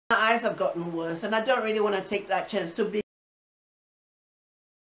eyes have gotten worse, and I don't really want to take that chance to be.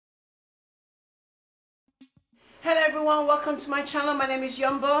 Hello everyone, welcome to my channel. My name is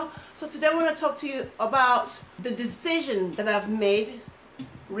Yumbo. So today I want to talk to you about the decision that I've made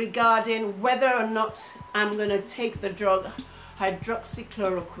regarding whether or not I'm going to take the drug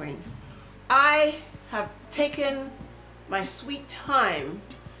hydroxychloroquine. I have taken my sweet time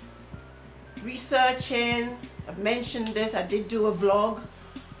researching. I've mentioned this, I did do a vlog.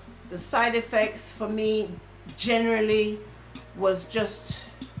 The side effects for me generally was just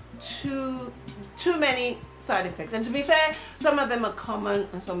too many side effects, and to be fair, some of them are common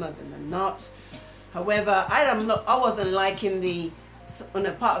and some of them are not. However, I wasn't liking on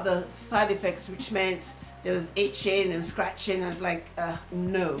a part of the side effects, which meant there was itching and scratching. I was like,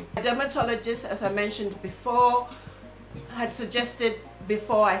 no. A dermatologist, as I mentioned before, had suggested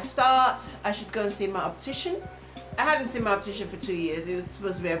before I start I should go and see my optician. I hadn't seen my optician for 2 years. It was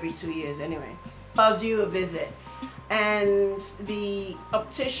supposed to be every 2 years anyway. I was due a visit, and the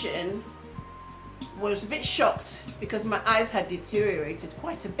optician was a bit shocked because my eyes had deteriorated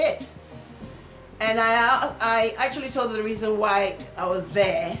quite a bit, and I actually told her the reason why I was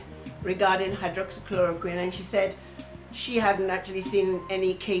there regarding hydroxychloroquine, and she said she hadn't actually seen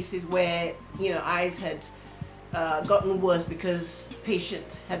any cases where, you know, eyes had gotten worse because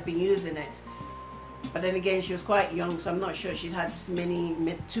patient had been using it. But then again, she was quite young, so I'm not sure she'd had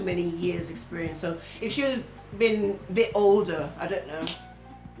too many years experience. So if she had been a bit older, I don't know,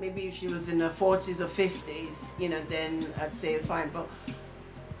 maybe if she was in her 40s or 50s, you know, then I'd say fine. But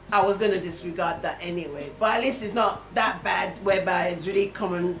I was going to disregard that anyway. But at least it's not that bad, whereby it's really a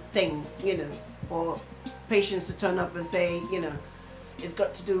common thing, you know, for patients to turn up and say, you know, it's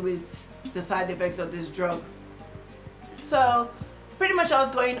got to do with the side effects of this drug. So pretty much I was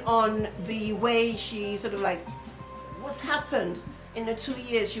going on the way she sort of like, what's happened in the 2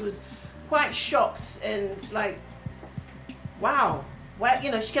 years? She was quite shocked and like, wow. Well, you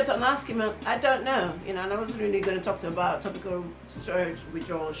know, she kept on asking me, I don't know, you know, and I wasn't really going to talk to her about topical steroid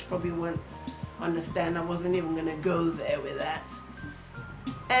withdrawal. She probably wouldn't understand. I wasn't even going to go there with that.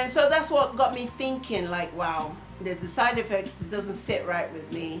 And so that's what got me thinking, like, wow, there's the side effects, it doesn't sit right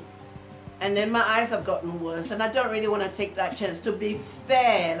with me. And then my eyes have gotten worse, and I don't really want to take that chance. To be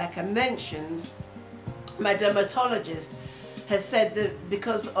fair, like I mentioned, my dermatologist has said that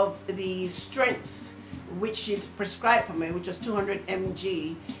because of the strength which she'd prescribed for me, which was 200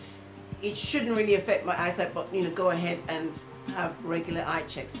 mg, it shouldn't really affect my eyesight, but, you know, go ahead and have regular eye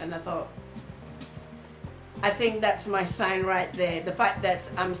checks. And I thought, I think that's my sign right there. The fact that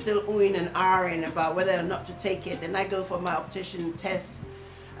I'm still oohing and ahhing about whether or not to take it, then I go for my optician test,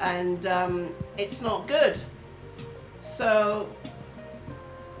 and it's not good. So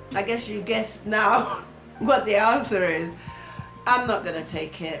I guess you guessed now what the answer is. I'm not gonna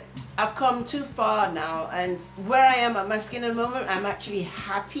take it. I've come too far now, and where I am at my skin at the moment, I'm actually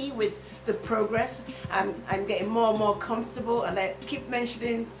happy with the progress. I'm getting more and more comfortable, and I keep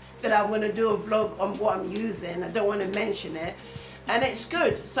mentioning that I'm going to do a vlog on what I'm using. I don't want to mention it, and it's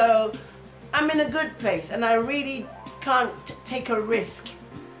good. So I'm in a good place, and I really can't take a risk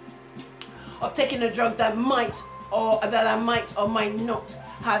of taking a drug that might or might not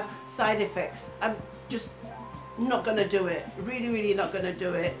have side effects. I'm just not gonna do it. Really not gonna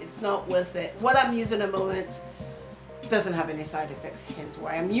do it. It's not worth it. What I'm using at the moment doesn't have any side effects, hence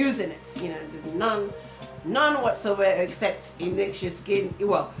why I'm using it. You know, none whatsoever, except it makes your skin,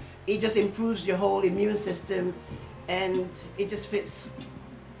 well, it just improves your whole immune system, and it just fits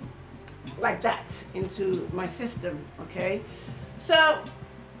like that into my system. Okay, so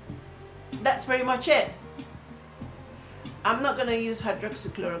that's pretty much it. I'm not gonna use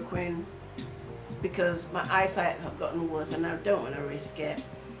hydroxychloroquine because my eyesight have gotten worse, and I don't want to risk it.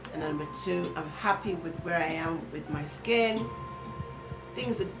 And number two, I'm happy with where I am with my skin.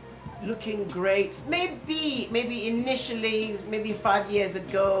 Things are looking great. Maybe initially, maybe 5 years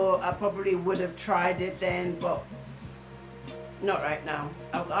ago, I probably would have tried it then, but not right now.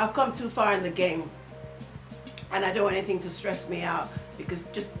 I've come too far in the game, and I don't want anything to stress me out, because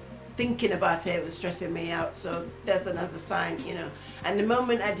just thinking about it was stressing me out. So that's another sign, you know. And the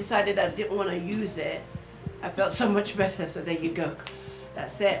moment I decided I didn't want to use it, I felt so much better. So there you go.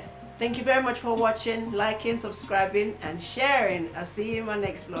 That's it. Thank you very much for watching, liking, subscribing, and sharing. I'll see you in my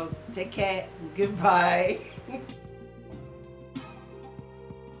next vlog. Take care. Goodbye.